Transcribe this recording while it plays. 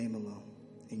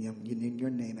In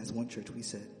your name, as one church, we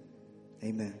said,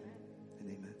 amen and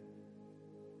amen.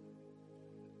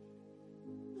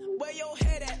 Where your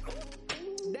head at?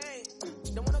 Dang,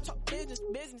 don't wanna talk business.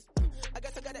 I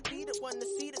guess I gotta be the one to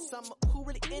see this summer. Who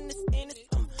really in this?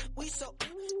 We so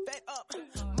fed up.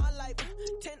 My life,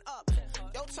 10 up.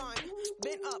 Your time,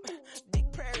 been up.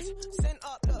 Big prayers, send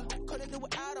up. Look, couldn't do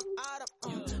without him.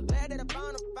 Glad that I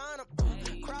found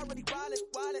him. Crowd really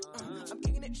wildin'. I'm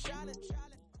kicking it, shouting.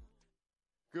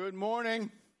 Good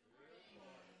morning.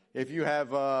 If you have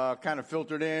kind of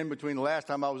filtered in between the last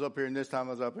time I was up here and this time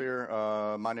I was up here,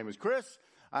 my name is Chris.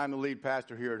 I'm the lead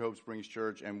pastor here at Hope Springs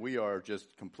Church, and we are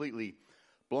just completely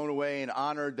blown away and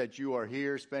honored that you are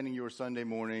here spending your Sunday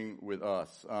morning with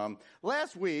us.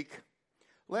 Last week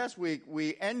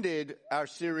we ended our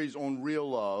series on real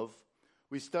love.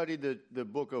 We studied the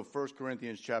book of 1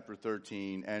 Corinthians chapter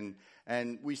 13,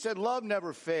 and we said love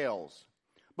never fails.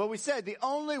 But we said the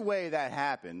only way that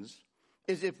happens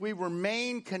is if we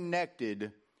remain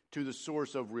connected to the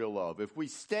source of real love. If we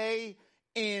stay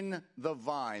in the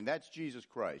vine, that's Jesus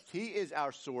Christ. He is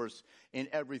our source in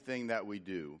everything that we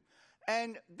do.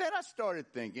 And then I started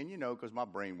thinking, because my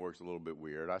brain works a little bit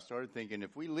weird, I started thinking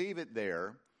if we leave it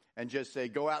there and just say,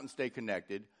 go out and stay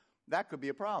connected, that could be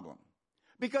a problem.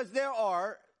 Because there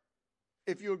are,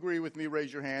 if you agree with me,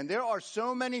 raise your hand, there are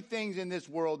so many things in this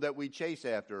world that we chase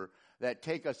after that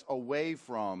take us away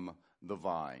from the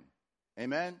vine.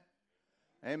 Amen?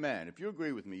 Amen. If you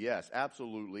agree with me, yes,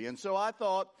 absolutely. And so I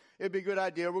thought it'd be a good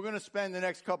idea. We're going to spend the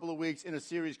next couple of weeks in a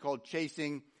series called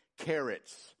Chasing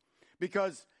Carrots.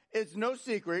 Because it's no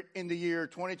secret in the year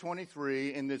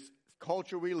 2023, in this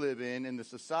culture we live in the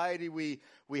society we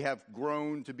have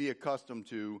grown to be accustomed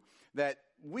to, that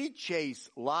we chase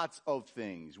lots of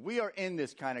things. We are in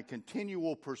this kind of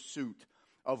continual pursuit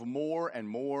of more and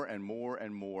more and more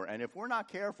and more. And if we're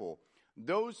not careful,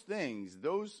 those things,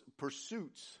 those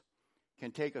pursuits can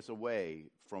take us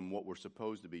away from what we're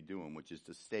supposed to be doing, which is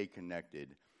to stay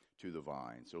connected to the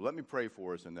vine. So let me pray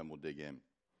for us and then we'll dig in.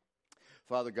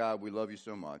 Father God, we love you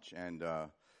so much. And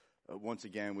once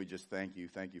again, we just thank you.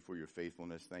 Thank you for your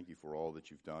faithfulness. Thank you for all that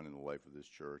you've done in the life of this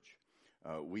church.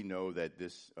 We know that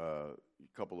this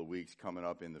couple of weeks coming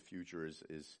up in the future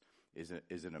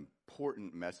is an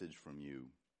important message from you,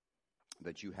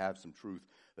 that you have some truth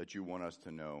that you want us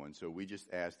to know. And so we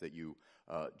just ask that you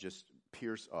just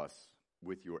pierce us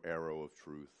with your arrow of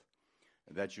truth,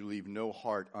 that you leave no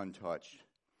heart untouched,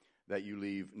 that you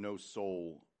leave no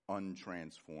soul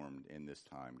untransformed in this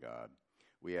time, God.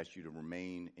 We ask you to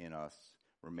remain in us,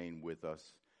 remain with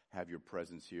us, have your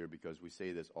presence here, because we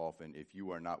say this often, if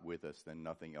you are not with us, then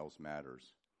nothing else matters.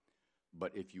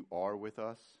 But if you are with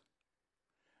us,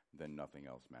 then nothing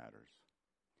else matters.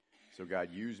 So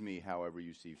God, use me however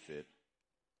you see fit.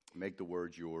 Make the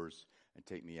words yours and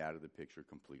take me out of the picture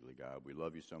completely, God. We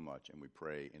love you so much, and we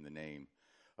pray in the name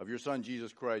of your Son,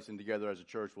 Jesus Christ, and together as a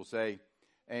church we'll say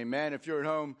amen. If you're at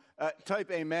home,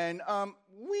 type amen.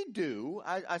 We do.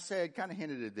 I said, kind of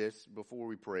hinted at this before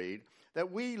we prayed,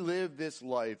 that we live this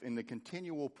life in the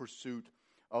continual pursuit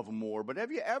of more. But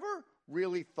have you ever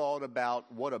really thought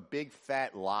about what a big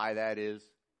fat lie that is?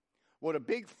 What a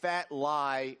big fat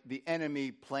lie the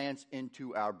enemy plants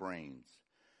into our brains.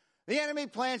 The enemy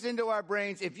plants into our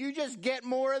brains, if you just get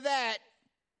more of that,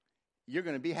 you're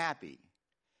going to be happy.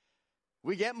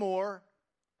 We get more,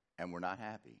 and we're not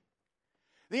happy.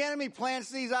 The enemy plants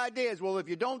these ideas. Well, if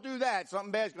you don't do that,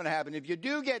 something bad's going to happen. If you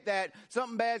do get that,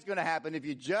 something bad's going to happen. If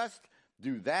you just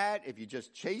do that, if you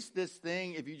just chase this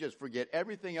thing, if you just forget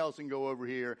everything else and go over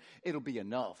here, it'll be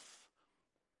enough.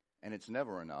 And it's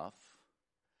never enough.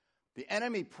 The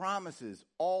enemy promises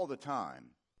all the time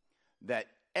that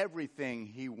everything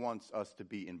he wants us to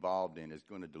be involved in is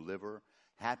going to deliver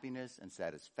happiness and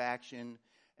satisfaction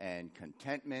and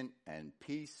contentment and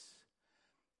peace.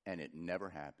 And it never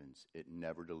happens. It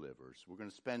never delivers. We're going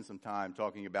to spend some time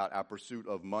talking about our pursuit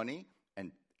of money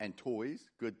and toys,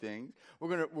 good things.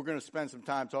 We're going to spend some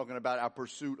time talking about our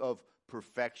pursuit of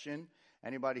perfection.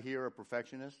 Anybody here a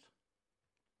perfectionist?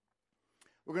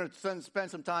 We're going to spend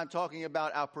some time talking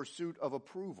about our pursuit of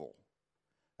approval.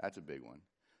 That's a big one.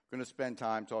 We're going to spend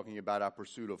time talking about our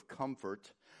pursuit of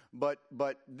comfort. But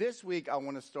this week I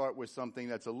want to start with something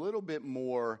that's a little bit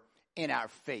more in our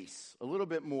face, a little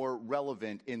bit more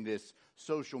relevant in this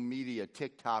social media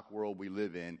TikTok world we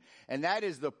live in, and that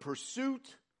is the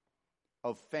pursuit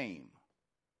of fame.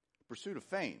 Pursuit of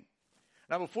fame.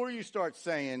 Now, before you start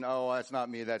saying, oh, that's not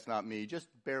me, just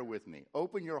bear with me.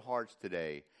 Open your hearts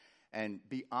today and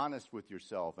be honest with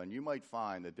yourself, and you might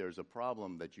find that there's a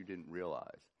problem that you didn't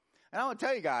realize. And I want to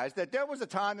tell you guys that there was a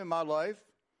time in my life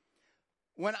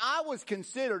when I was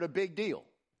considered a big deal.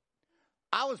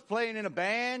 I was playing in a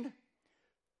band.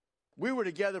 We were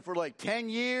together for like 10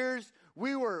 years.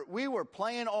 We were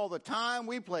playing all the time.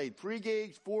 We played 3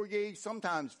 gigs, 4 gigs,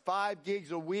 sometimes 5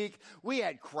 gigs a week. We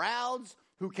had crowds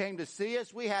who came to see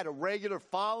us. We had a regular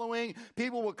following.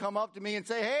 People would come up to me and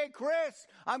say, "Hey, Chris,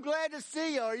 I'm glad to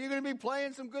see you. Are you going to be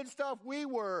playing some good stuff?" We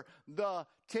were the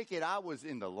ticket. I was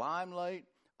in the limelight.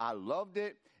 I loved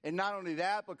it. And not only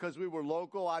that, because we were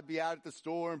local, I'd be out at the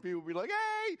store and people would be like,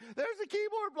 "Hey, there's the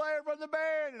keyboard player from the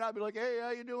band." And I'd be like, "Hey, how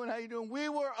you doing? How you doing?" We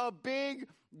were a big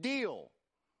deal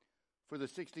for the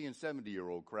 60 and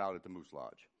 70-year-old crowd at the Moose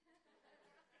Lodge.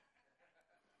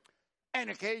 And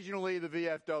occasionally the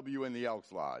VFW and the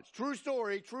Elks Lodge. True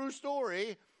story, true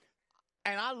story.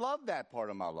 And I love that part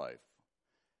of my life.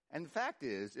 And the fact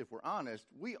is, if we're honest,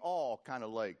 we all kind of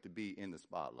like to be in the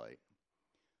spotlight.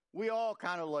 We all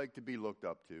kind of like to be looked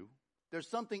up to. There's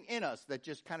something in us that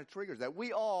just kind of triggers that.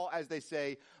 We all, as they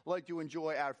say, like to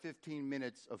enjoy our 15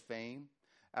 minutes of fame,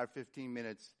 our 15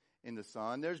 minutes in the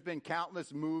sun. There's been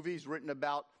countless movies written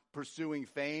about pursuing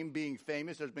fame, being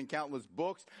famous. There's been countless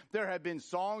books. There have been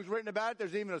songs written about it.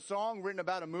 There's even a song written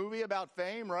about a movie about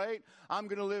fame, right? I'm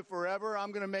going to live forever.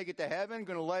 I'm going to make it to heaven.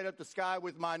 Going to light up the sky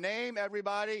with my name.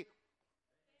 Everybody,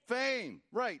 fame.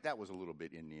 Right, that was a little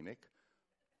bit anemic.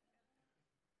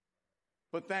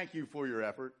 But thank you for your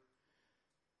effort.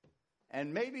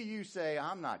 And maybe you say,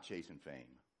 "I'm not chasing fame."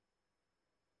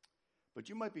 But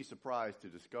you might be surprised to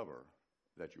discover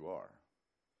that you are.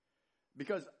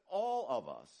 Because all of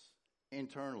us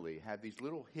internally have these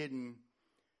little hidden,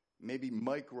 maybe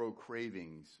micro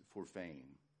cravings for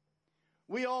fame.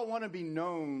 We all want to be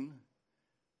known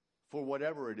for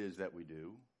whatever it is that we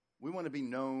do. We want to be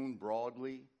known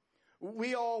broadly.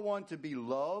 We all want to be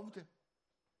loved.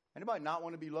 Anybody not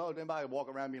want to be loved? Anybody walk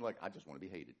around being like, "I just want to be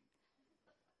hated"?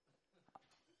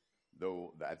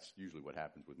 Though that's usually what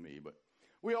happens with me. But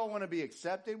we all want to be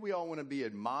accepted. We all want to be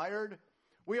admired.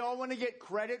 We all want to get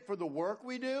credit for the work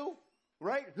we do,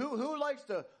 right? Who likes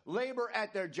to labor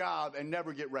at their job and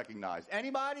never get recognized?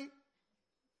 Anybody?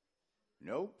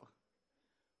 Nope.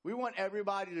 We want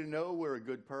everybody to know we're a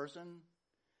good person.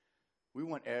 We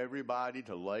want everybody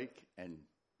to like and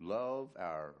love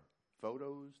our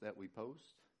photos that we post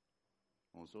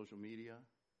on social media.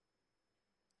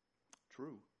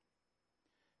 True.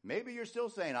 Maybe you're still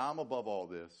saying, "I'm above all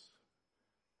this.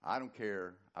 I don't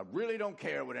care. I really don't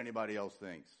care what anybody else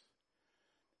thinks."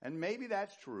 And maybe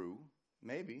that's true.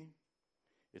 Maybe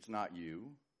it's not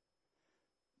you.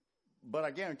 But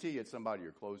I guarantee you it's somebody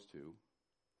you're close to.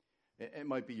 It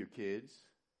might be your kids.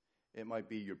 It might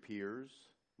be your peers.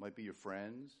 It might be your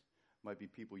friends. It might be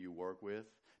people you work with.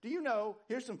 Do you know,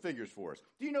 here's some figures for us.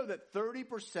 Do you know that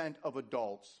 30% of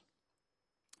adults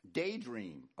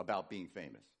daydream about being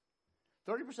famous?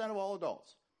 30% of all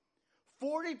adults.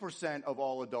 40% of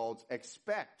all adults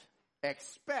expect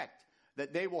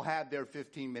that they will have their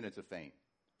 15 minutes of fame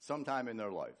sometime in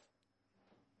their life.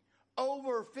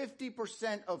 Over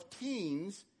 50% of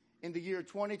teens in the year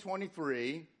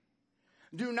 2023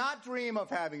 do not dream of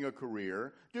having a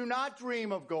career, do not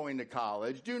dream of going to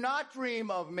college, do not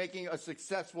dream of making a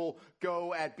successful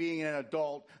go at being an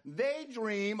adult. They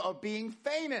dream of being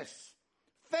famous.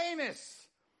 Famous.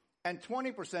 And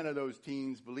 20% of those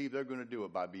teens believe they're going to do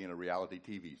it by being a reality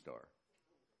TV star.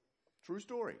 True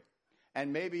story.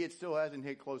 And maybe it still hasn't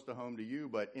hit close to home to you,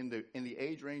 but in the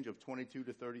age range of 22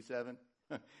 to 37,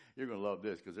 you're going to love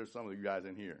this because there's some of you guys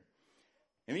in here.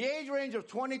 In the age range of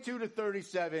 22 to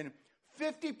 37,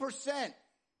 50%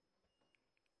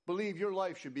 believe your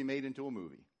life should be made into a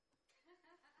movie.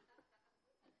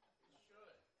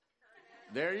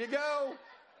 There you go.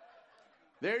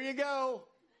 There you go.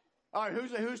 All right,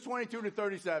 who's 22 to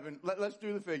 37? Let's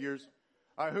do the figures.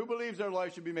 All right, who believes their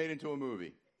life should be made into a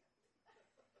movie?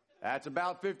 That's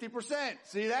about 50%.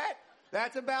 See that?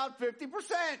 That's about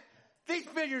 50%. These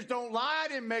figures don't lie. I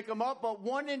didn't make them up, but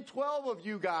 1 in 12 of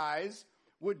you guys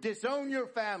would disown your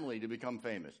family to become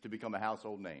famous, to become a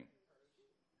household name.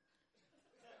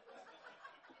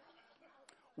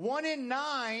 1 in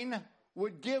 9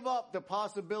 would give up the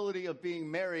possibility of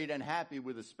being married and happy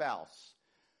with a spouse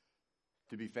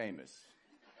to be famous.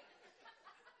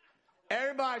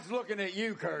 Everybody's looking at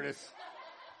you, Curtis.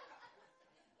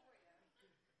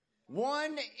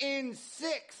 1 in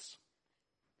 6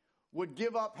 would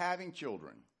give up having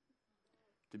children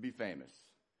to be famous.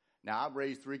 Now, I've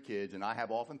raised 3 kids, and I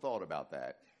have often thought about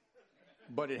that.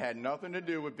 But it had nothing to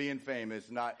do with being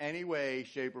famous, not any way,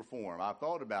 shape, or form. I've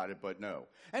thought about it, but no.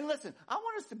 And listen, I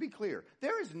want us to be clear.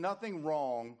 There is nothing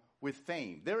wrong with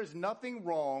fame. There is nothing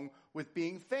wrong with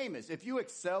being famous. If you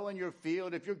excel in your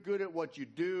field, if you're good at what you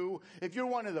do, if you're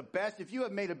one of the best, if you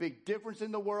have made a big difference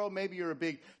in the world, maybe you're a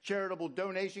big charitable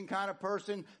donation kind of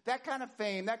person, that kind of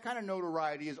fame, that kind of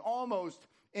notoriety is almost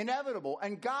inevitable.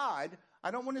 And God, I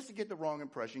don't want us to get the wrong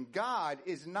impression, God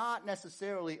is not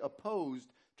necessarily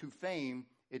opposed to fame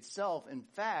itself. In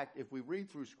fact, if we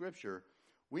read through Scripture,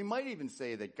 we might even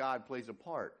say that God plays a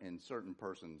part in certain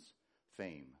persons'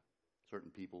 fame.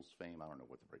 Certain people's fame. I don't know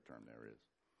what the right term there is.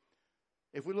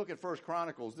 If we look at 1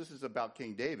 Chronicles, this is about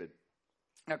King David.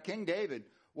 Now, King David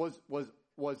was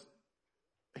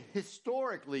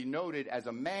historically noted as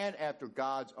a man after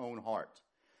God's own heart.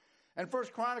 And 1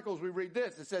 Chronicles, we read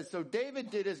this. It says, so David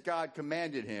did as God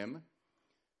commanded him,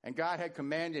 and God had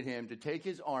commanded him to take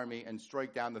his army and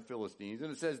strike down the Philistines.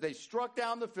 And it says, they struck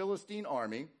down the Philistine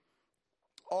army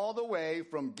all the way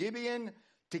from Gibeon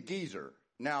to Gezer.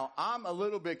 Now, I'm a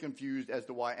little bit confused as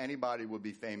to why anybody would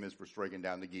be famous for striking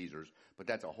down the Gezers, but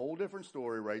that's a whole different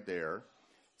story right there.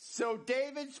 So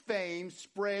David's fame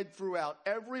spread throughout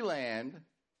every land,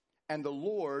 and the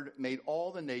Lord made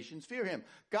all the nations fear him.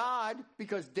 God,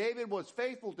 because David was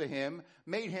faithful to him,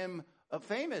 made him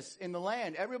famous in the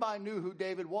land. Everybody knew who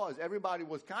David was. Everybody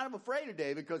was kind of afraid of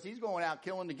David because he's going out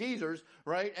killing the Gezers,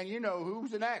 right? And you know, who's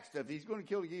the next? If he's going to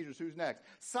kill the Gezers, who's next?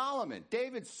 Solomon,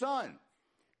 David's son.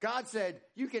 God said,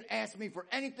 you can ask me for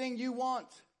anything you want.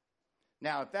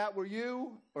 Now, if that were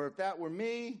you or if that were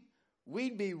me,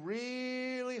 we'd be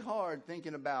really hard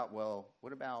thinking about, well,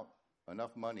 what about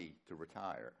enough money to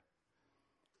retire?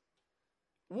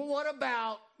 Well, what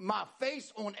about my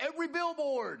face on every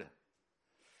billboard?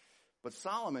 But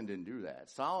Solomon didn't do that.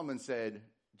 Solomon said,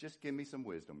 just give me some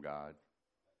wisdom, God.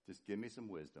 Just give me some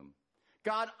wisdom.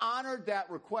 God honored that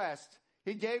request.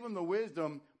 He gave him the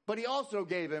wisdom, but he also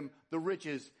gave him the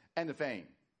riches and the fame.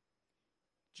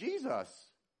 Jesus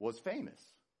was famous.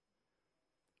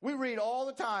 We read all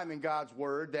the time in God's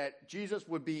word that Jesus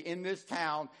would be in this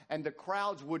town and the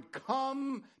crowds would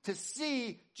come to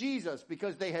see Jesus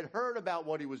because they had heard about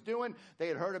what he was doing. They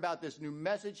had heard about this new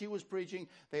message he was preaching.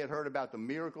 They had heard about the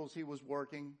miracles he was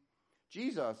working.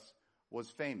 Jesus was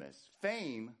famous.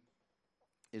 Fame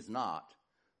is not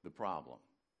the problem.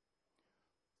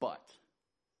 But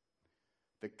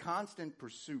the constant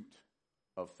pursuit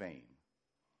of fame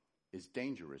is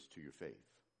dangerous to your faith.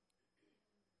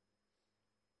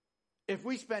 If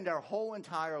we spend our whole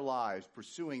entire lives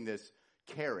pursuing this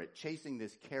carrot, chasing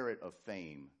this carrot of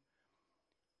fame,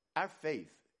 our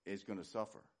faith is going to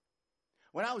suffer.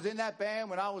 When I was in that band,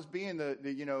 when I was being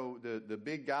the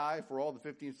big guy for all the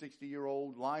 50 and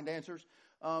 60-year-old line dancers,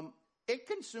 it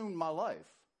consumed my life.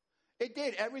 It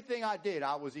did. Everything I did,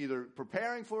 I was either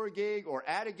preparing for a gig or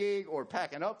at a gig or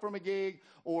packing up from a gig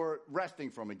or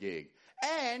resting from a gig.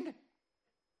 And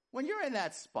when you're in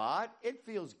that spot, it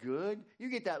feels good. You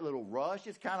get that little rush.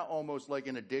 It's kind of almost like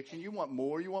an addiction. You want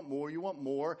more, you want more, you want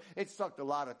more. It sucked a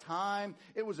lot of time.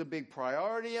 It was a big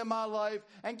priority in my life.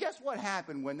 And guess what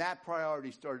happened when that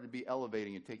priority started to be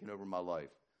elevating and taking over my life?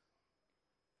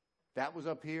 That was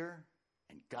up here,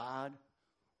 and God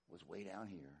was way down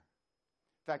here.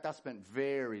 In fact, I spent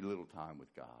very little time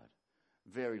with God.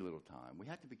 Very little time. We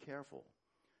have to be careful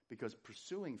because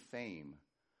pursuing fame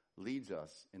leads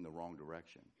us in the wrong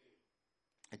direction.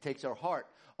 It takes our heart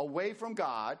away from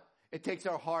God. It takes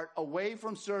our heart away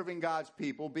from serving God's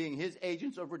people, being his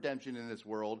agents of redemption in this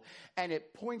world, and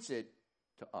it points it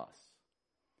to us.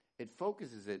 It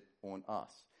focuses it on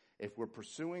us. If we're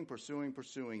pursuing,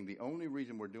 the only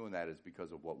reason we're doing that is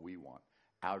because of what we want,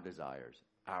 our desires,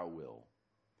 our will.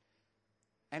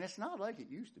 And it's not like it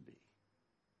used to be.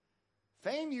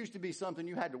 Fame used to be something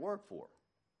you had to work for.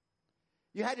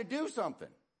 You had to do something.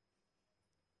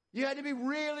 You had to be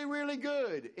really, really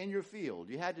good in your field.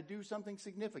 You had to do something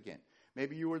significant.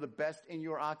 Maybe you were the best in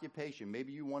your occupation.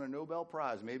 Maybe you won a Nobel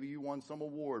Prize. Maybe you won some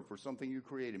award for something you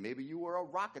created. Maybe you were a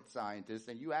rocket scientist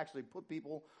and you actually put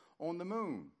people on the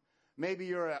moon. Maybe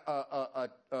you're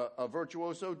a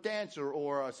virtuoso dancer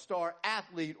or a star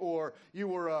athlete, or you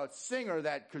were a singer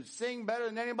that could sing better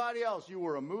than anybody else. You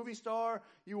were a movie star.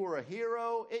 You were a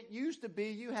hero. It used to be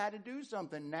you had to do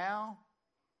something. Now,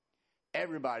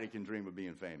 everybody can dream of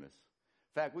being famous.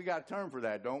 In fact, we got a term for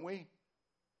that, don't we?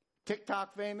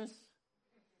 TikTok famous,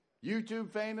 YouTube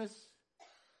famous.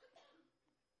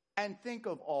 And think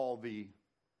of all the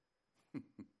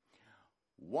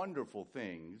wonderful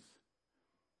things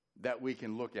that we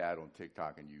can look at on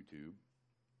TikTok and YouTube.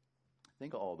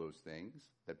 Think of all those things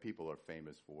that people are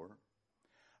famous for.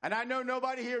 And I know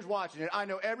nobody here is watching it. I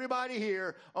know everybody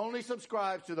here only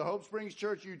subscribes to the Hope Springs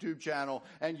Church YouTube channel,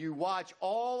 and you watch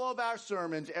all of our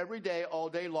sermons every day, all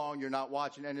day long. You're not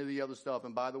watching any of the other stuff.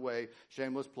 And by the way,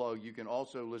 shameless plug, you can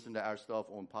also listen to our stuff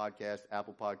on podcast,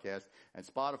 Apple Podcast, and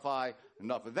Spotify.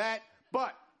 Enough of that.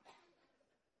 But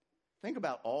think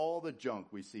about all the junk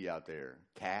we see out there.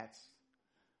 Cats,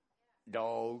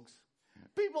 dogs.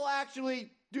 People actually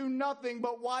do nothing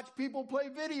but watch people play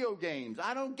video games.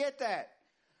 I don't get that.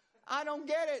 I don't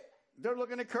get it. They're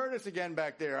looking at Curtis again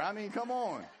back there. I mean, come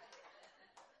on.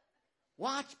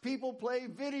 Watch people play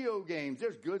video games.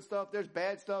 There's good stuff. There's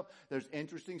bad stuff. There's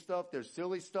interesting stuff. There's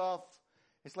silly stuff.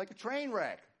 It's like a train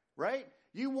wreck, right?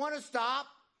 You want to stop.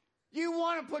 You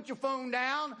want to put your phone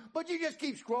down, but you just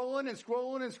keep scrolling and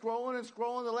scrolling and scrolling and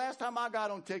scrolling. The last time I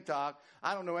got on TikTok,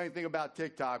 I don't know anything about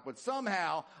TikTok, but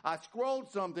somehow I scrolled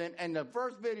something, and the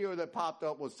first video that popped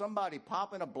up was somebody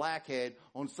popping a blackhead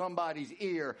on somebody's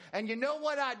ear. And you know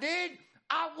what I did?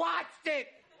 I watched it.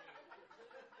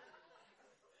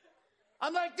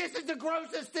 I'm like, this is the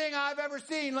grossest thing I've ever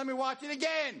seen. Let me watch it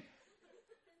again.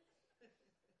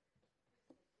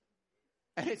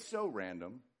 And it's so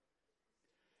random.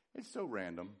 It's so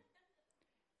random.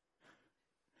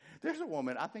 There's a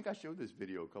woman, I think I showed this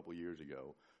video a couple years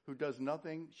ago, who does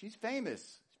nothing. She's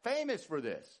famous for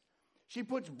this. She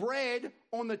puts bread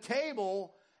on the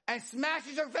table and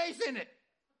smashes her face in it.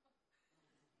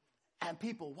 And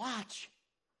people watch.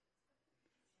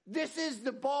 This is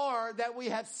the bar that we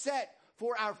have set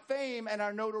for our fame and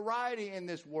our notoriety in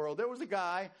this world. There was a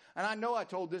guy, and I know I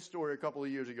told this story a couple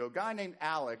of years ago, a guy named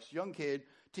Alex, young kid,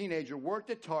 teenager, worked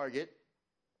at Target.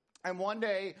 And one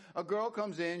day, a girl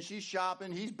comes in, she's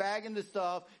shopping, he's bagging the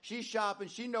stuff, she's shopping,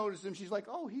 she notices him, she's like,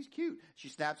 oh, he's cute. She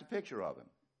snaps a picture of him.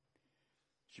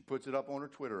 She puts it up on her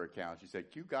Twitter account. She said,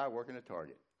 cute guy working at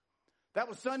Target. That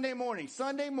was Sunday morning.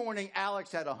 Sunday morning,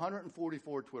 Alex had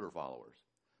 144 Twitter followers.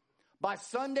 By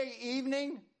Sunday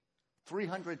evening,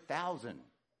 300,000.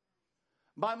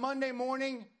 By Monday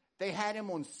morning, they had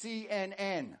him on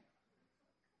CNN.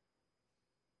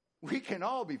 We can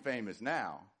all be famous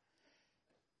now.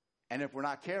 And if we're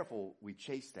not careful, we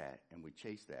chase that, and we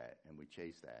chase that, and we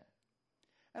chase that.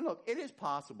 And look, it is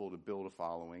possible to build a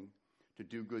following, to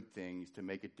do good things, to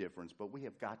make a difference, but we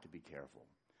have got to be careful.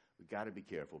 We've got to be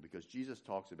careful because Jesus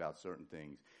talks about certain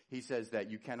things. He says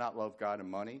that you cannot love God and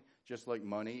money, just like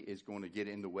money is going to get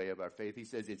in the way of our faith. He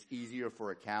says it's easier for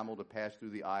a camel to pass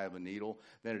through the eye of a needle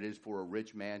than it is for a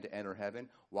rich man to enter heaven.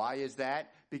 Why is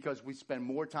that? Because we spend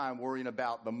more time worrying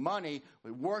about the money,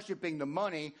 worshiping the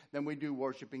money, than we do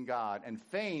worshiping God. And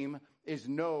fame is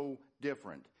no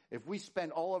different. If we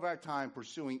spend all of our time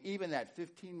pursuing even that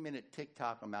 15-minute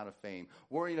TikTok amount of fame,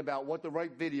 worrying about what the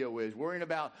right video is, worrying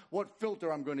about what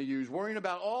filter I'm going to use, worrying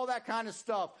about all that kind of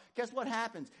stuff, guess what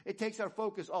happens? It takes our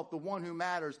focus off the one who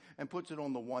matters and puts it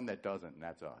on the one that doesn't, and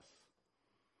that's us.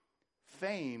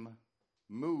 Fame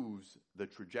moves the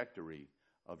trajectory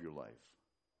of your life.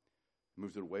 It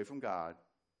moves it away from God,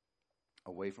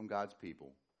 away from God's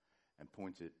people, and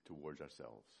points it towards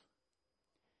ourselves.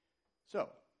 So,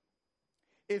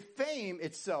 if fame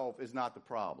itself is not the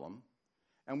problem,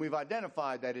 and we've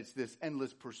identified that it's this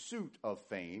endless pursuit of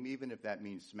fame, even if that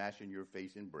means smashing your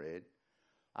face in bread,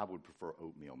 I would prefer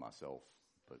oatmeal myself,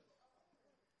 but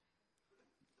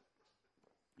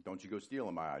don't you go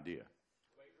stealing my idea.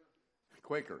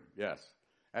 Quaker, yes.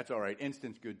 That's all right.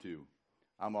 Instant's good too.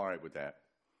 I'm all right with that.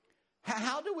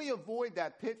 How do we avoid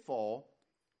that pitfall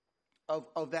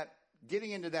of that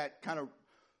getting into that kind of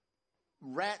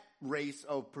rat race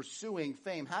of pursuing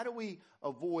fame? How do we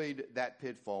avoid that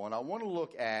pitfall? And I want to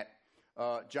look at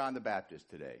John the Baptist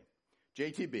today.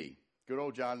 JTB, good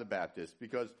old John the Baptist,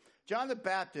 because John the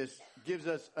Baptist gives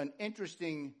us an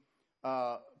interesting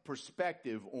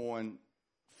perspective on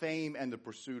fame and the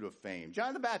pursuit of fame.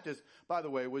 John the Baptist, by the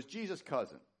way, was Jesus'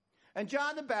 cousin. And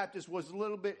John the Baptist was a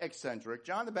little bit eccentric.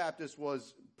 John the Baptist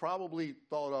was probably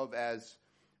thought of as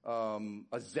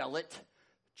a zealot.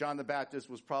 John the Baptist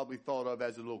was probably thought of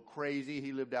as a little crazy.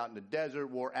 He lived out in the desert,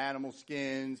 wore animal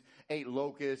skins, ate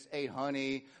locusts, ate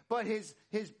honey. But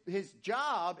his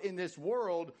job in this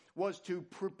world was to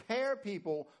prepare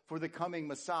people for the coming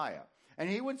Messiah. And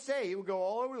he would go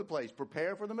all over the place,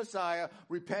 prepare for the Messiah,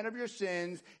 repent of your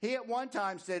sins. He at one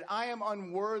time said, I am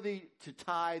unworthy to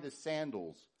tie the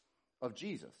sandals of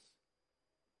Jesus.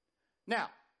 Now,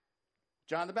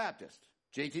 John the Baptist,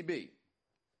 JTB,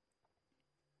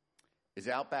 is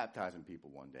out baptizing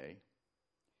people one day.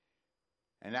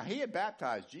 And now he had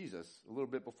baptized Jesus a little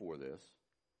bit before this.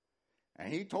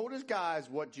 And he told his guys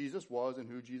what Jesus was and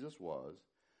who Jesus was.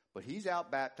 But he's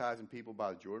out baptizing people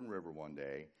by the Jordan River one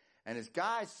day. And his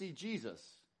guys see Jesus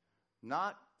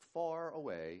not far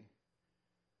away,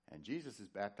 and Jesus is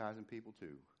baptizing people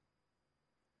too.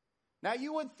 Now,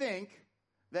 you would think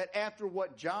that after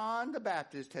what John the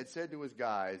Baptist had said to his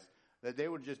guys, that they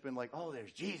would have just been like, oh,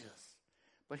 there's Jesus.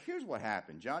 But here's what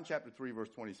happened. John chapter 3, verse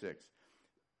 26.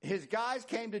 His guys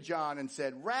came to John and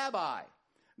said, Rabbi,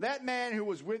 that man who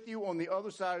was with you on the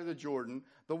other side of the Jordan,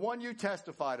 the one you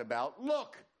testified about,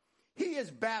 look, he is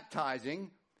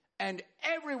baptizing, and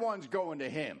everyone's going to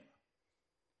him.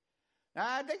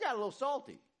 Now, they got a little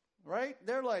salty, right?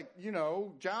 They're like,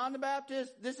 John the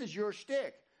Baptist, this is your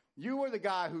shtick. You were the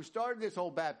guy who started this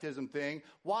whole baptism thing.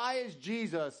 Why is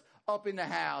Jesus up in the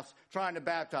house trying to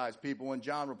baptize people? And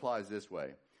John replies this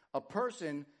way. A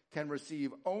person can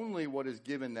receive only what is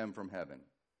given them from heaven.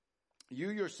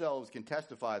 You yourselves can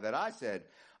testify that I said,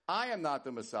 I am not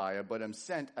the Messiah, but am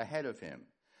sent ahead of him.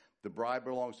 The bride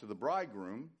belongs to the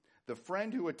bridegroom. The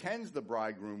friend who attends the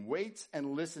bridegroom waits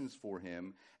and listens for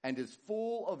him and is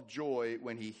full of joy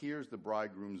when he hears the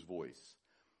bridegroom's voice.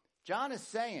 John is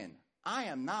saying, I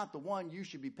am not the one you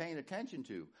should be paying attention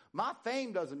to. My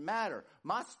fame doesn't matter.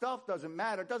 My stuff doesn't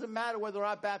matter. It doesn't matter whether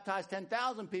I baptize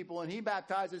 10,000 people and he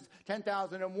baptizes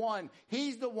 10,001.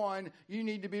 He's the one you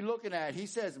need to be looking at. He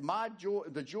says,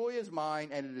 the joy is mine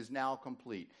and it is now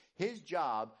complete. His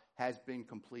job has been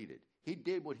completed. He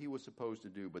did what he was supposed to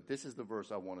do, but this is the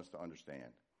verse I want us to understand.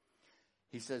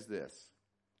 He says this,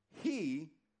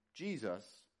 he, Jesus,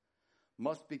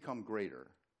 must become greater,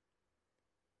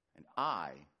 and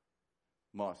I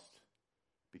must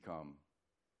become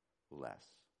less.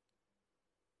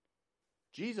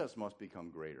 Jesus must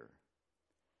become greater,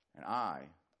 and I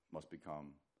must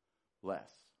become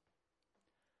less.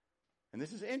 And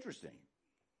this is interesting,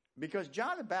 because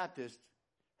John the Baptist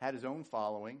had his own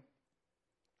following.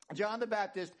 John the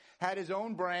Baptist had his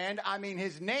own brand.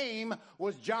 His name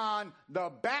was John the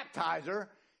Baptizer.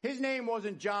 His name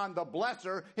wasn't John the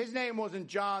Blesser. His name wasn't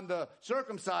John the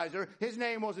Circumciser. His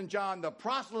name wasn't John the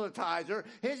Proselytizer.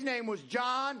 His name was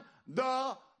John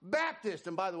the Baptist.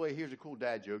 And by the way, here's a cool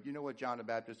dad joke. You know what John the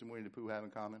Baptist and Winnie the Pooh have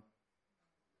in common?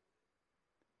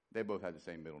 They both had the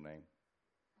same middle name.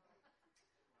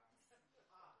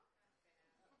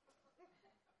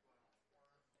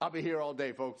 I'll be here all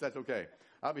day, folks. That's okay.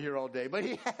 I'll be here all day. But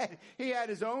he had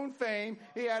his own fame.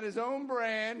 He had his own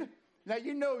brand. Now,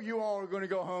 you all are going to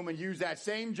go home and use that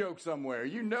same joke somewhere.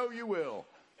 You know you will.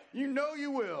 You know you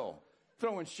will.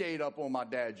 Throwing shade up on my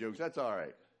dad jokes. That's all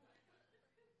right.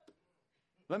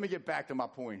 Let me get back to my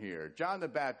point here. John the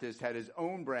Baptist had his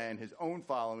own brand, his own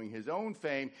following, his own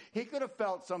fame. He could have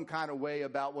felt some kind of way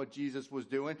about what Jesus was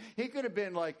doing. He could have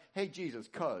been like, hey, Jesus,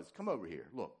 come over here.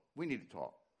 Look, we need to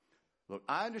talk. Look,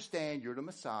 I understand you're the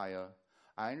Messiah.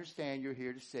 I understand you're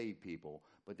here to save people.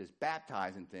 But this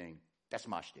baptizing thing, that's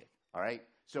my shtick. All right?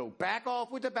 So back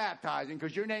off with the baptizing,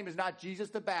 because your name is not Jesus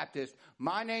the Baptist.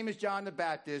 My name is John the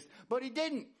Baptist. But he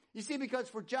didn't. You see, because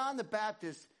for John the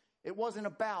Baptist, it wasn't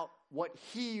about what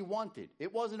he wanted.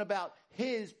 It wasn't about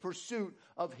his pursuit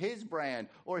of his brand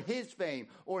or his fame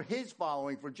or his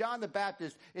following. For John the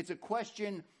Baptist, it's a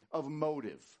question of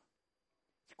motive.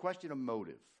 It's a question of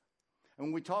motive. And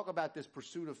when we talk about this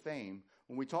pursuit of fame,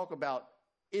 when we talk about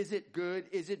is it good,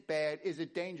 is it bad, is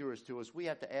it dangerous to us, we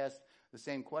have to ask the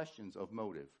same questions of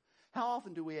motive. How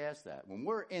often do we ask that? When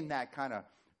we're in that kind of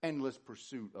endless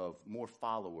pursuit of more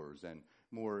followers and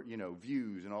more,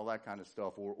 views and all that kind of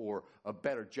stuff, or a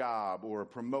better job, or a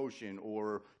promotion,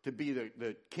 or to be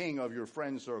the king of your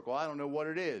friend circle. I don't know what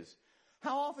it is.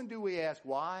 How often do we ask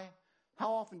why?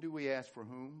 How often do we ask for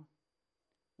whom?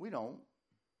 We don't.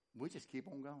 We just keep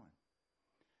on going.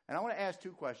 And I want to ask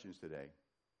two questions today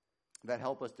that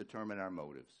help us determine our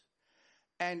motives.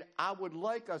 And I would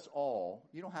like us all,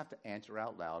 you don't have to answer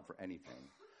out loud for anything.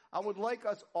 I would like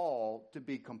us all to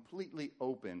be completely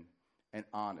open and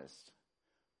honest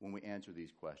when we answer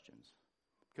these questions,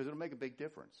 because it'll make a big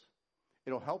difference.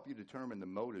 It'll help you determine the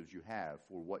motives you have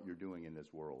for what you're doing in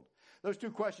this world. Those two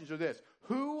questions are this: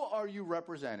 who are you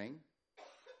representing,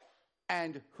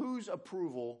 and whose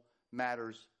approval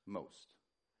matters most?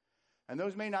 And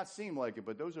those may not seem like it,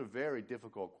 but those are very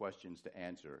difficult questions to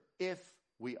answer if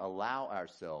we allow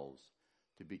ourselves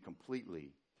to be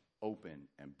completely open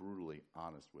and brutally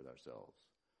honest with ourselves.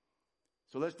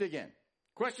 So let's dig in.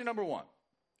 Question number one.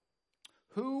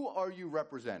 Who are you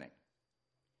representing?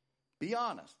 Be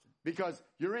honest. Because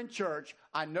you're in church,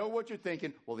 I know what you're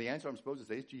thinking. Well, the answer I'm supposed to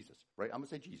say is Jesus, right? I'm going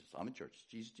to say Jesus. I'm in church.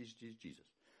 Jesus, Jesus, Jesus, Jesus.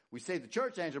 We say the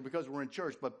church answer because we're in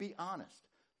church, but be honest.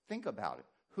 Think about it.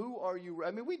 Who are you?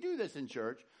 We do this in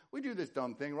church. We do this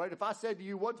dumb thing, right? If I said to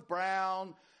you, what's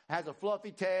brown has a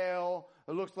fluffy tail.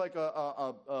 It looks like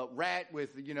a rat with,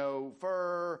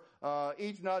 fur.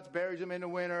 Eats nuts, buries them in the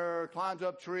winter, climbs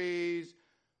up trees.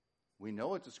 We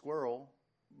know it's a squirrel.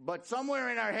 But somewhere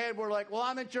in our head, we're like, well,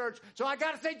 I'm in church, so I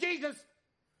got to say Jesus.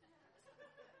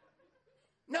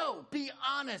 No, be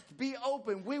honest, be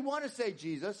open. We want to say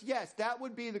Jesus. Yes, that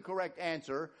would be the correct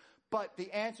answer. But the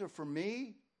answer for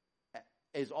me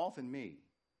is often me.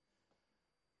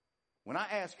 When I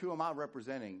ask who am I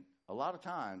representing, a lot of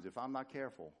times, if I'm not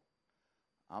careful,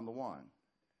 I'm the one.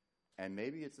 And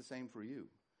maybe it's the same for you.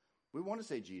 We want to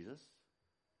say Jesus,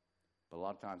 but a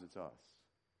lot of times it's us.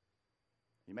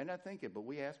 You may not think it, but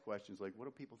we ask questions like, what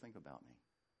do people think about me?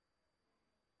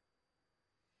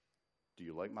 Do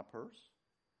you like my purse?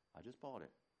 I just bought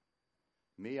it.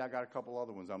 Me, I got a couple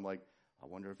other ones. I'm like, I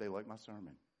wonder if they like my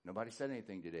sermon. Nobody said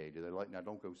anything today. Do they like? Now,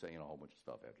 don't go saying a whole bunch of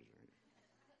stuff after service.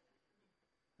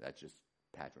 That's just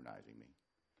patronizing me.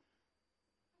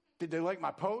 Did they like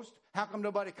my post? How come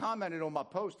nobody commented on my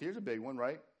post? Here's a big one,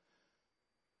 right?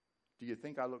 Do you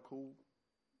think I look cool?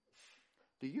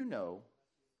 Do you know,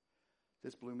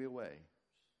 this blew me away,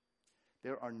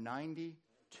 there are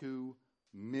 92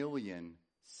 million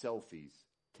selfies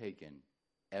taken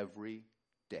every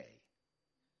day.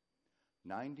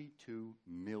 92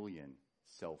 million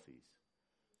selfies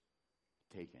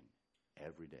taken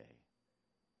every day.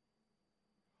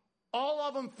 All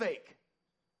of them fake.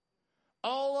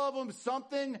 All of them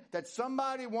something that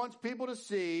somebody wants people to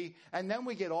see, and then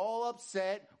we get all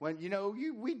upset when,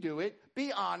 we do it.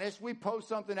 Be honest. We post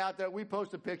something out there. We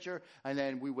post a picture, and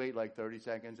then we wait like 30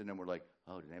 seconds, and then we're like,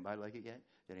 oh, did anybody like it yet?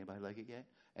 Did anybody like it yet?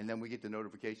 And then we get the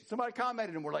notification. Somebody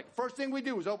commented, and we're like, first thing we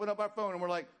do is open up our phone, and we're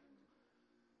like,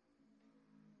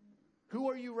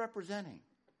 who are you representing?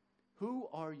 Who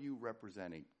are you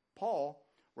representing? Paul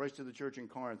writes to the church in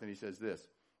Corinth, and he says this: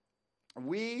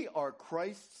 we are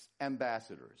Christ's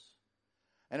ambassadors.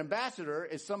 An ambassador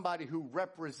is somebody who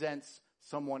represents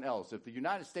someone else. If the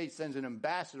United States sends an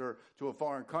ambassador to a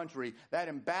foreign country, that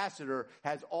ambassador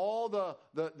has all the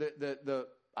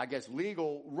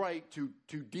legal right to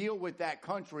deal with that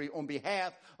country on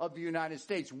behalf of the United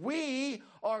States. We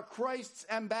are Christ's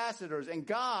ambassadors, and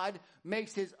God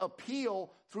makes his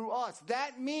appeal through us.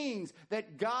 That means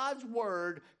that God's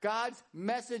word, God's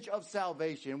message of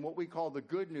salvation, what we call the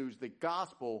good news, the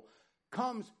gospel,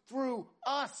 comes through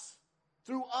us,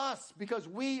 because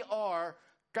we are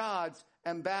God's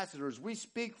ambassadors. We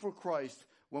speak for Christ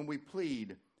when we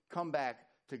plead, come back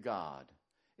to God.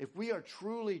 If we are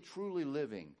truly, truly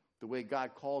living the way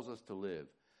God calls us to live,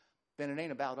 then it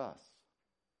ain't about us.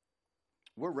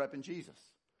 We're repping Jesus.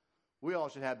 We all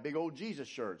should have big old Jesus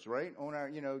shirts, right? On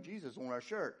our, Jesus on our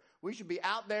shirt. We should be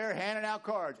out there handing out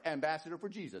cards. Ambassador for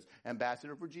Jesus.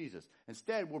 Ambassador for Jesus.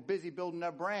 Instead, we're busy building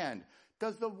our brand.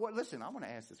 Listen, I want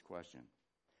to ask this question.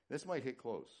 This might hit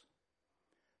close.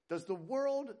 Does the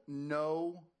world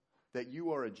know that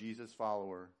you are a Jesus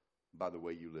follower by the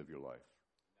way you live your life?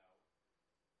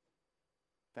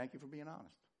 Thank you for being honest.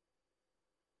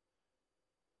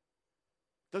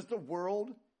 Does the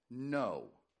world know,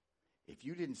 if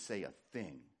you didn't say a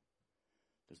thing,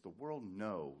 does the world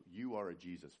know you are a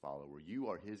Jesus follower, you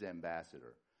are his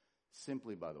ambassador,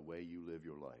 simply by the way you live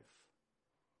your life?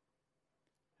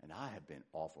 And I have been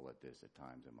awful at this at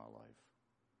times in my life.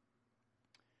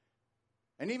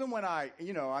 And even when I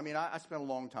spent a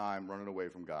long time running away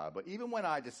from God, but even when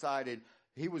I decided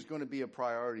he was going to be a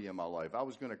priority in my life, I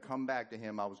was going to come back to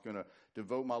him, I was going to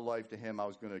devote my life to him, I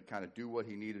was going to kind of do what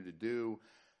he needed to do,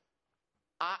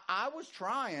 I was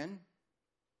trying,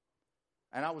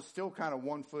 and I was still kind of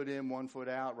 1 foot in, 1 foot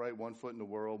out, right? 1 foot in the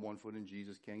world, 1 foot in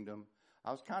Jesus' kingdom.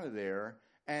 I was kind of there,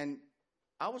 and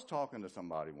I was talking to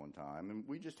somebody one time, and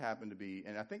we just happened to be,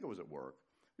 and I think it was at work,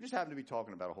 we just happened to be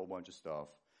talking about a whole bunch of stuff,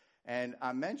 and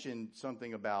I mentioned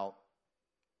something about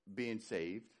being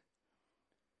saved,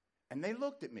 and they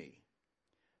looked at me,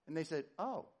 and they said,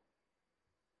 oh,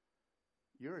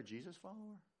 you're a Jesus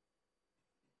follower?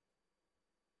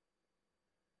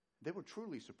 They were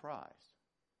truly surprised.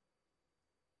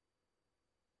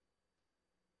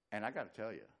 And I got to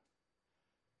tell you,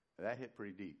 that hit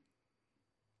pretty deep.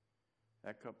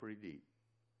 That cut pretty deep.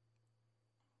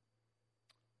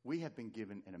 We have been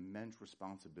given an immense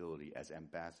responsibility as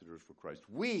ambassadors for Christ.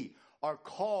 We are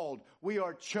called, we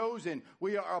are chosen,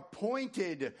 we are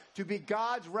appointed to be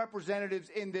God's representatives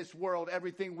in this world.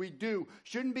 Everything we do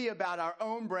shouldn't be about our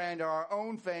own brand or our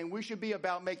own fame. We should be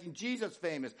about making Jesus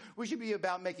famous. We should be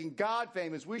about making God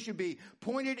famous. We should be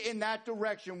pointed in that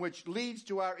direction, which leads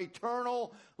to our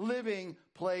eternal living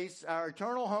place, our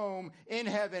eternal home in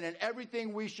heaven, and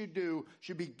everything we should do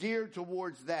should be geared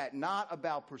towards that, not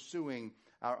about pursuing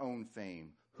our own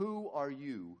fame. Who are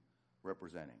you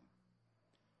representing?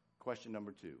 Question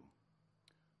number 2.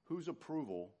 Whose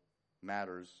approval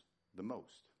matters the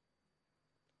most?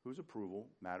 Whose approval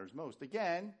matters most?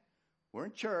 Again, we're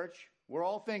in church. We're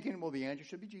all thinking, well, the answer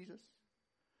should be Jesus.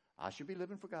 I should be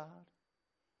living for God.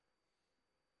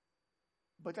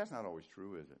 But that's not always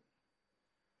true, is it?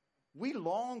 We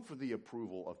long for the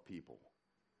approval of people.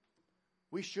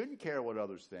 We shouldn't care what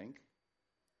others think.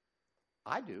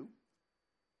 I do.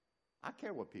 I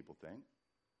care what people think.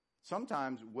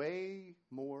 Sometimes way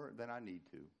more than I need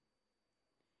to.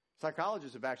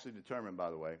 Psychologists have actually determined,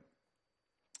 by the way,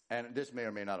 and this may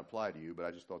or may not apply to you, but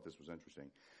I just thought this was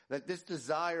interesting, that this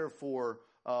desire for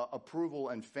approval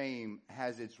and fame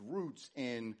has its roots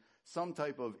in some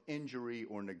type of injury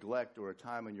or neglect or a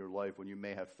time in your life when you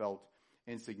may have felt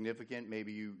insignificant.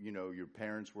 Maybe your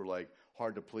parents were like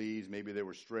hard to please. Maybe they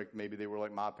were strict. Maybe they were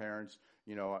like my parents.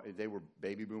 They were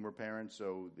baby boomer parents,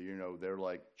 so they're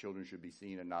like children should be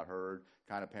seen and not heard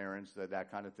kind of parents.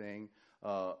 That kind of thing.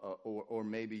 Or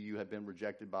maybe you have been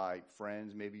rejected by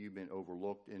friends. Maybe you've been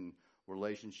overlooked in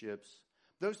relationships.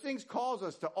 Those things cause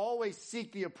us to always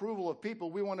seek the approval of people.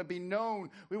 We want to be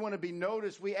known. We want to be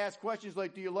noticed. We ask questions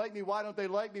like, do you like me? Why don't they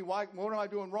like me? What am I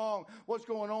doing wrong? What's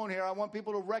going on here? I want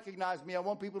people to recognize me. I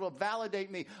want people to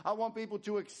validate me. I want people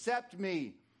to accept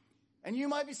me. And you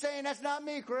might be saying, that's not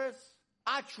me, Chris.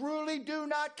 I truly do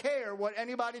not care what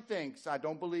anybody thinks. I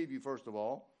don't believe you, first of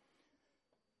all.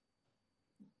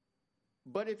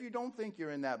 But if you don't think you're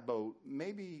in that boat,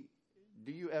 maybe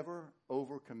do you ever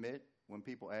overcommit when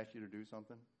people ask you to do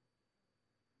something?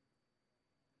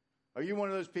 Are you one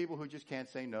of those people who just can't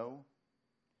say no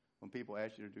when people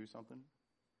ask you to do something?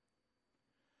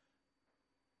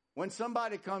 When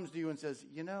somebody comes to you and says,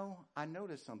 I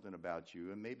noticed something about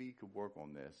you and maybe you could work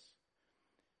on this,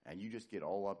 and you just get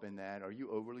all up in that, are you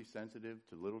overly sensitive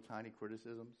to little tiny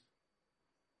criticisms?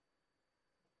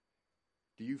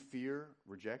 Do you fear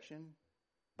rejection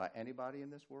by anybody in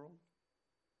this world?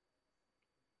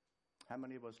 How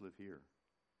many of us live here?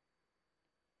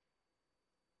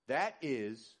 That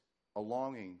is a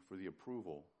longing for the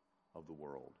approval of the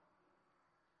world.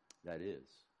 That is.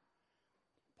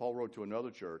 Paul wrote to another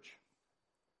church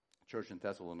in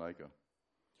Thessalonica.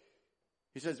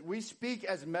 He says, we speak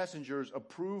as messengers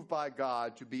approved by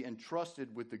God to be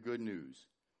entrusted with the good news.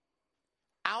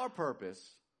 Our purpose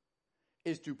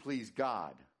is to please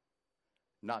God,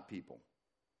 not people.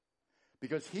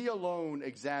 Because he alone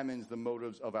examines the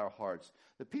motives of our hearts.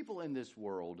 The people in this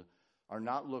world are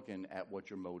not looking at what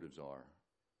your motives are.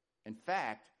 In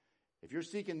fact, if you're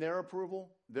seeking their approval,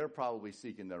 they're probably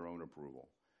seeking their own approval.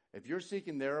 If you're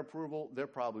seeking their approval, they're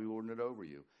probably lording it over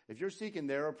you. If you're seeking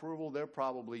their approval, they're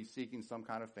probably seeking some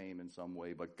kind of fame in some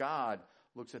way. But God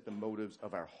looks at the motives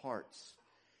of our hearts.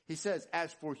 He says,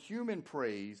 as for human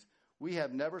praise, we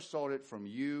have never sought it from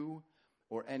you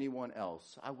or anyone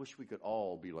else. I wish we could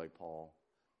all be like Paul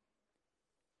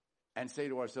and say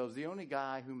to ourselves, the only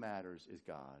guy who matters is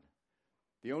God.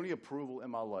 The only approval in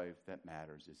my life that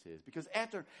matters is his. Because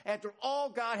after all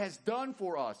God has done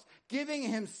for us, giving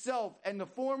himself in the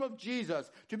form of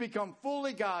Jesus to become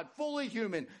fully God, fully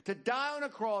human, to die on a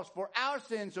cross for our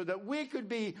sins so that we could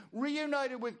be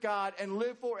reunited with God and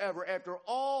live forever, after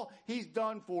all he's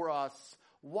done for us,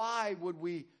 why would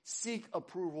we seek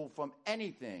approval from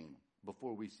anything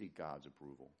before we seek God's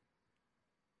approval?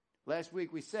 Last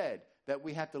week we said that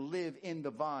we have to live in the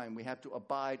vine. We have to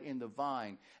abide in the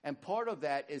vine. And part of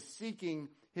that is seeking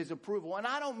his approval. And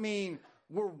I don't mean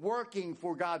we're working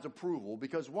for God's approval,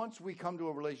 because once we come to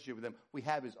a relationship with him, we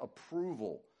have his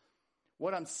approval.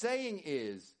 What I'm saying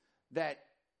is that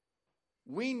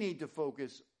we need to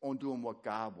focus on doing what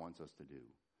God wants us to do.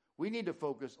 We need to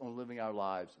focus on living our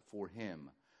lives for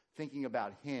him, thinking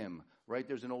about him, right?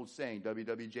 There's an old saying,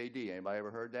 WWJD. Anybody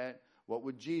ever heard that? What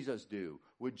would Jesus do?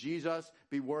 Would Jesus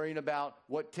be worrying about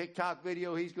what TikTok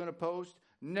video he's going to post?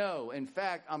 No. In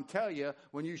fact, I'm telling you,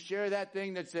 when you share that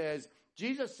thing that says,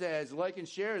 Jesus says, like and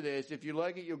share this. If you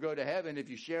like it, you'll go to heaven. If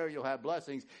you share it, you'll have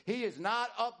blessings. He is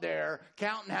not up there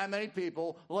counting how many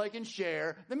people like and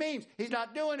share the memes. He's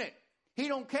not doing it. He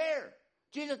don't care.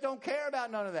 Jesus don't care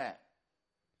about none of that.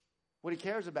 What he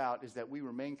cares about is that we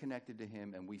remain connected to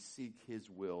him and we seek his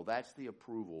will. That's the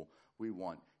approval we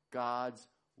want. God's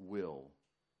will.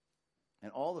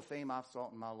 And all the fame I've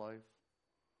sought in my life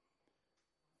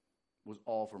was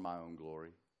all for my own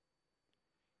glory.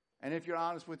 And if you're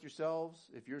honest with yourselves,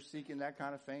 if you're seeking that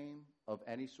kind of fame of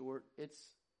any sort, it's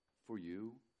for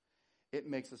you. It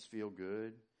makes us feel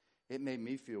good. It made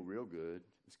me feel real good.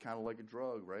 It's kind of like a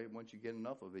drug, right? Once you get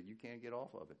enough of it, you can't get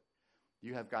off of it.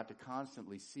 You have got to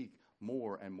constantly seek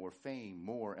more and more fame,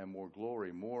 more and more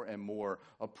glory, more and more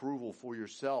approval for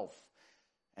yourself.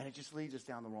 And it just leads us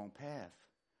down the wrong path.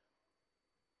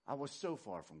 I was so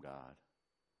far from God.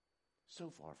 So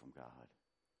far from God.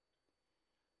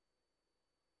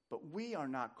 But we are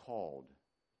not called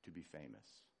to be famous.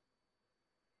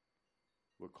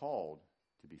 We're called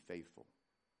to be faithful.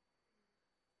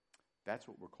 That's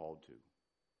what we're called to.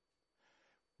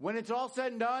 When it's all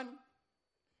said and done,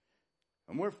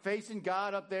 and we're facing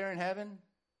God up there in heaven,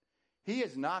 He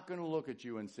is not going to look at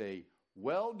you and say,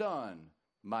 "Well done,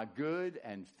 my good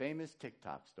and famous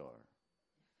TikTok star."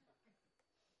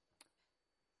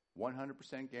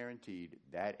 100% guaranteed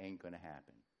that ain't going to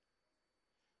happen.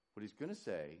 What He's going to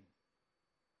say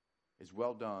is,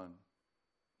 "Well done,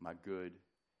 my good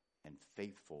and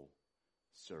faithful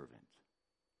servant."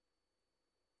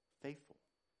 Faithful.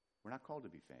 We're not called to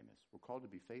be famous. We're called to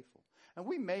be faithful. And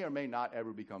we may or may not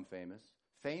ever become famous.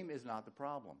 Fame is not the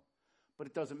problem. But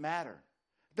it doesn't matter.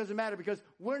 It doesn't matter because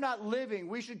we're not living.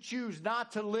 We should choose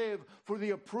not to live for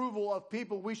the approval of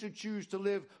people. We should choose to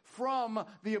live from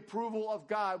the approval of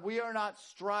God. We are not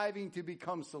striving to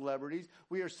become celebrities.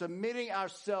 We are submitting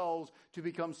ourselves to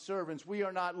become servants. We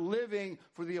are not living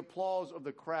for the applause of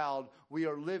the crowd. We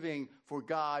are living for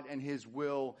God and His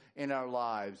will in our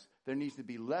lives. There needs to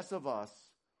be less of us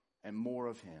and more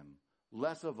of Him.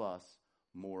 Less of us,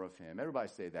 more of Him. Everybody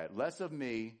say that. Less of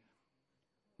me,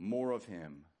 more of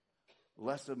Him.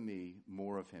 Less of me,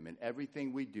 more of Him. In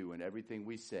everything we do and everything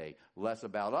we say, less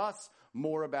about us,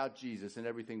 more about Jesus. In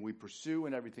everything we pursue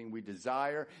and everything we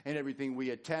desire and everything we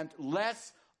attempt,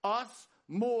 less us,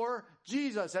 more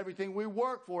Jesus. Everything we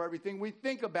work for, everything we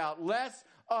think about, less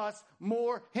us,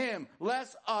 more Him.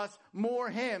 Less us, more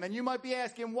Him. And you might be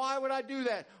asking, why would I do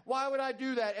that? Why would I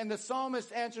do that? And the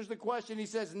psalmist answers the question. He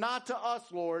says, not to us,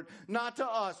 Lord, not to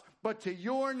us, but to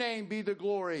your name be the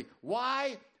glory.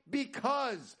 Why?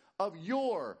 Because of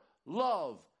your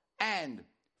love and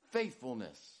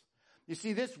faithfulness. You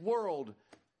see, this world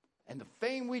and the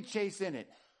fame we chase in it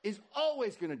is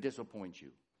always going to disappoint you.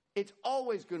 It's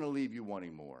always going to leave you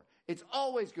wanting more. It's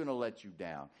always going to let you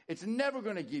down. It's never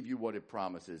going to give you what it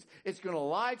promises. It's going to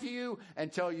lie to you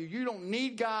and tell you you don't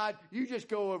need God. You just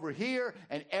go over here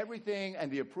and everything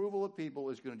and the approval of people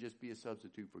is going to just be a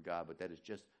substitute for God. But that is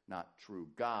just not true.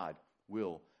 God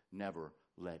will never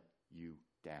let you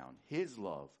down. His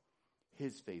love,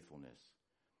 His faithfulness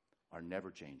are never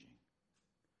changing.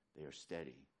 They are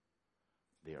steady.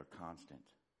 They are constant.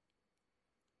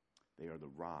 They are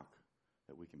the rock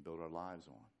that we can build our lives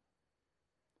on.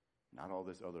 Not all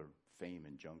this other fame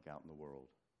and junk out in the world.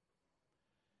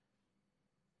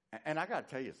 And I got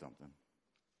to tell you something.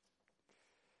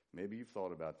 Maybe you've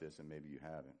thought about this and maybe you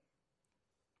haven't.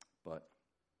 But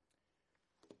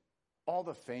all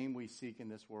the fame we seek in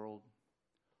this world,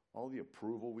 all the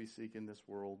approval we seek in this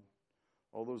world,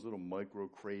 all those little micro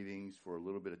cravings for a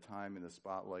little bit of time in the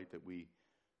spotlight that we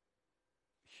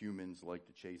humans like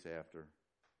to chase after.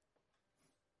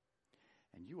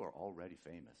 And you are already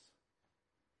famous.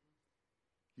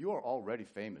 You are already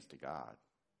famous to God.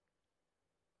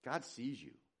 God sees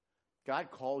you.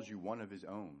 God calls you one of His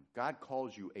own. God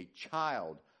calls you a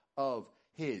child of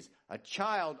His, a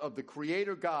child of the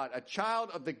Creator God, a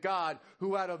child of the God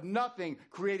who out of nothing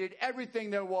created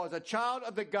everything there was, a child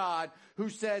of the God who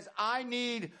says, I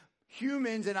need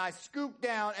humans and I scooped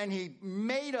down and He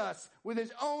made us with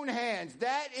His own hands.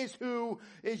 That is who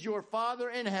is your Father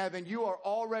in heaven. You are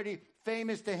already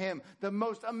famous to Him. The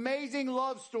most amazing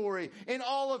love story in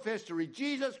all of history.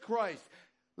 Jesus Christ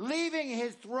leaving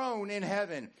His throne in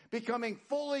heaven, becoming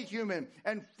fully human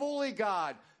and fully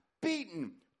God,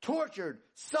 beaten, tortured,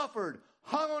 suffered,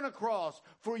 hung on a cross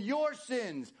for your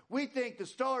sins. We think the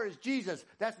star is Jesus.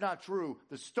 That's not true.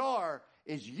 The star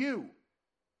is you.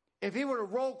 If He were to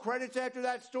roll credits after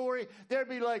that story, there'd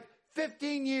be like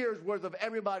 15 years worth of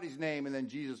everybody's name, and then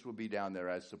Jesus would be down there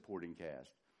as supporting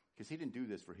cast. Because He didn't do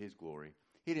this for His glory.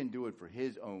 He didn't do it for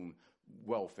His own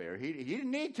welfare. He didn't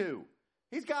need to.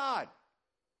 He's God.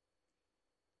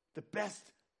 The best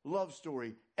love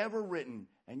story ever written,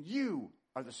 and you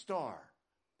are the star.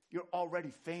 You're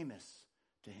already famous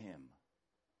to Him.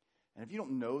 And if you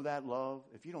don't know that love,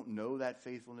 if you don't know that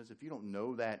faithfulness, if you don't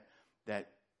know that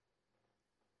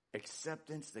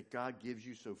acceptance that God gives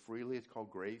you so freely, it's called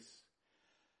grace.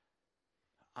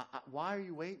 Why are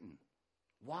you waiting?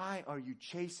 Why are you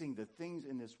chasing the things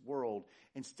in this world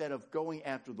instead of going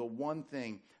after the one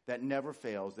thing that never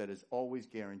fails, that is always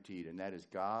guaranteed, and that is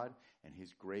God and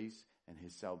His grace and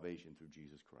His salvation through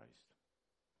Jesus Christ?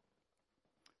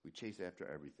 We chase after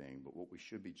everything, but what we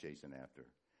should be chasing after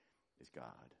is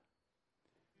God.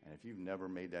 And if you've never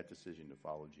made that decision to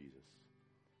follow Jesus,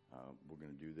 We're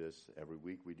going to do this every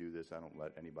week. We do this. I don't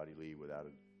let anybody leave without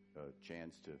a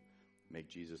chance to make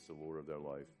Jesus the Lord of their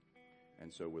life.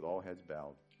 And so with all heads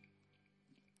bowed,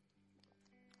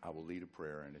 I will lead a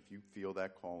prayer. And if you feel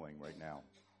that calling right now,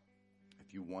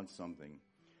 if you want something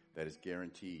that is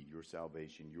guaranteed, your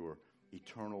salvation, your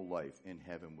eternal life in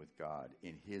heaven with God,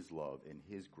 in His love, in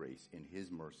His grace, in His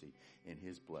mercy, in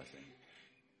His blessing,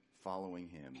 following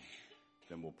Him,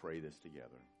 then we'll pray this together.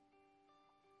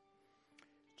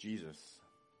 Jesus,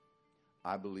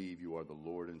 I believe you are the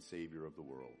Lord and Savior of the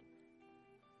world.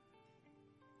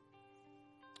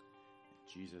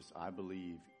 Jesus, I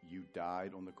believe you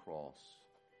died on the cross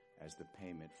as the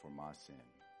payment for my sin.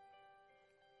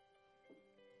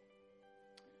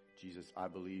 Jesus, I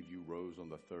believe you rose on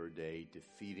the third day,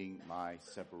 defeating my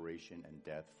separation and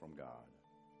death from God.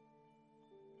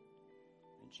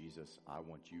 And Jesus, I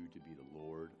want you to be the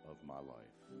Lord of my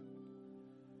life.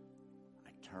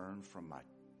 I turn from my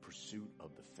pursuit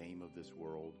of the fame of this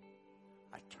world.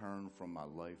 I turn from my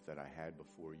life that I had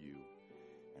before you,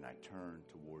 and I turn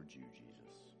towards you,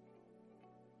 Jesus.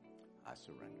 I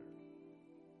surrender.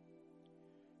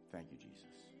 Thank you, Jesus.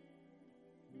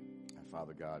 And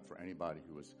Father God, for anybody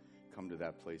who has come to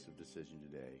that place of decision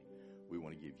today, we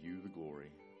want to give you the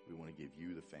glory. We want to give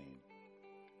you the fame.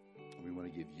 We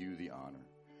want to give you the honor,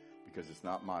 because it's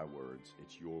not my words,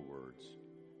 it's your words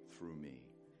through me.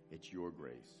 It's your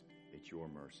grace, it's your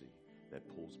mercy that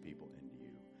pulls people into you.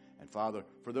 And Father,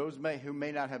 for those who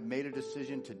may not have made a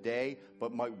decision today,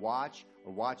 but might watch,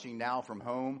 or watching now from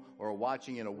home, or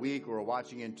watching in a week, or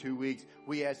watching in 2 weeks,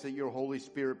 we ask that your Holy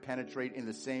Spirit penetrate in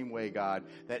the same way, God,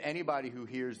 that anybody who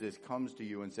hears this comes to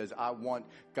you and says, I want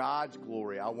God's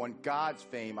glory, I want God's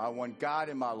fame, I want God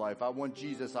in my life, I want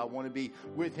Jesus, I want to be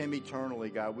with Him eternally,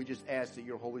 God. We just ask that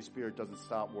your Holy Spirit doesn't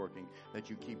stop working,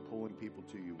 that you keep pulling people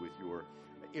to you with your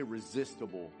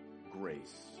irresistible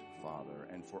grace, Father.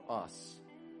 And for us,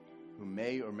 who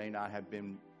may or may not have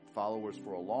been followers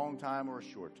for a long time or a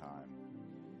short time,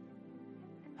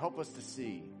 help us to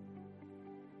see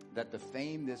that the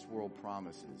fame this world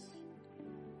promises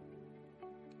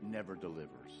never delivers.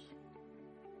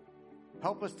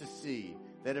 Help us to see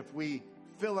that if we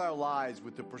fill our lives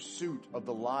with the pursuit of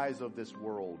the lies of this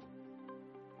world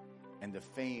and the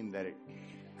fame that it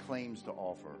claims to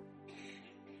offer,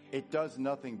 it does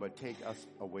nothing but take us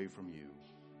away from you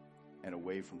and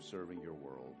away from serving your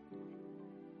world.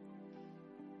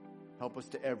 Help us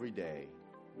to every day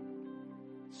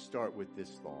start with this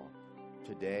thought.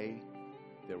 Today,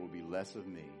 there will be less of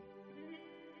me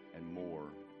and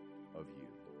more of you.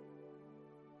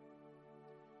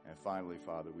 And finally,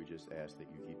 Father, we just ask that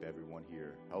you keep everyone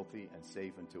here healthy and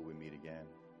safe until we meet again.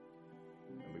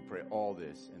 And we pray all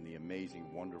this in the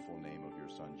amazing, wonderful name of your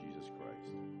Son, Jesus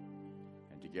Christ.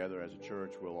 And together as a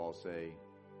church, we'll all say,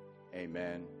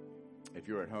 amen. If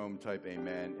you're at home, type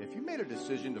amen. If you made a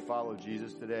decision to follow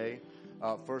Jesus today,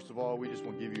 first of all, we just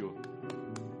want to give you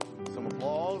some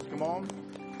applause. Come on.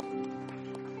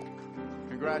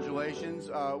 Congratulations.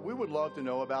 We would love to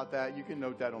know about that. You can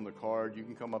note that on the card. You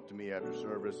can come up to me after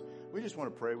service. We just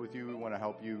want to pray with you. We want to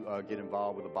help you get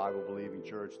involved with a Bible-believing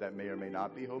church that may or may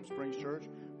not be Hope Springs Church.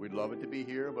 We'd love it to be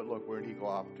here, but look, we're an equal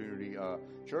opportunity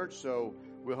church, so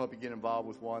we'll help you get involved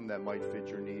with one that might fit your needs.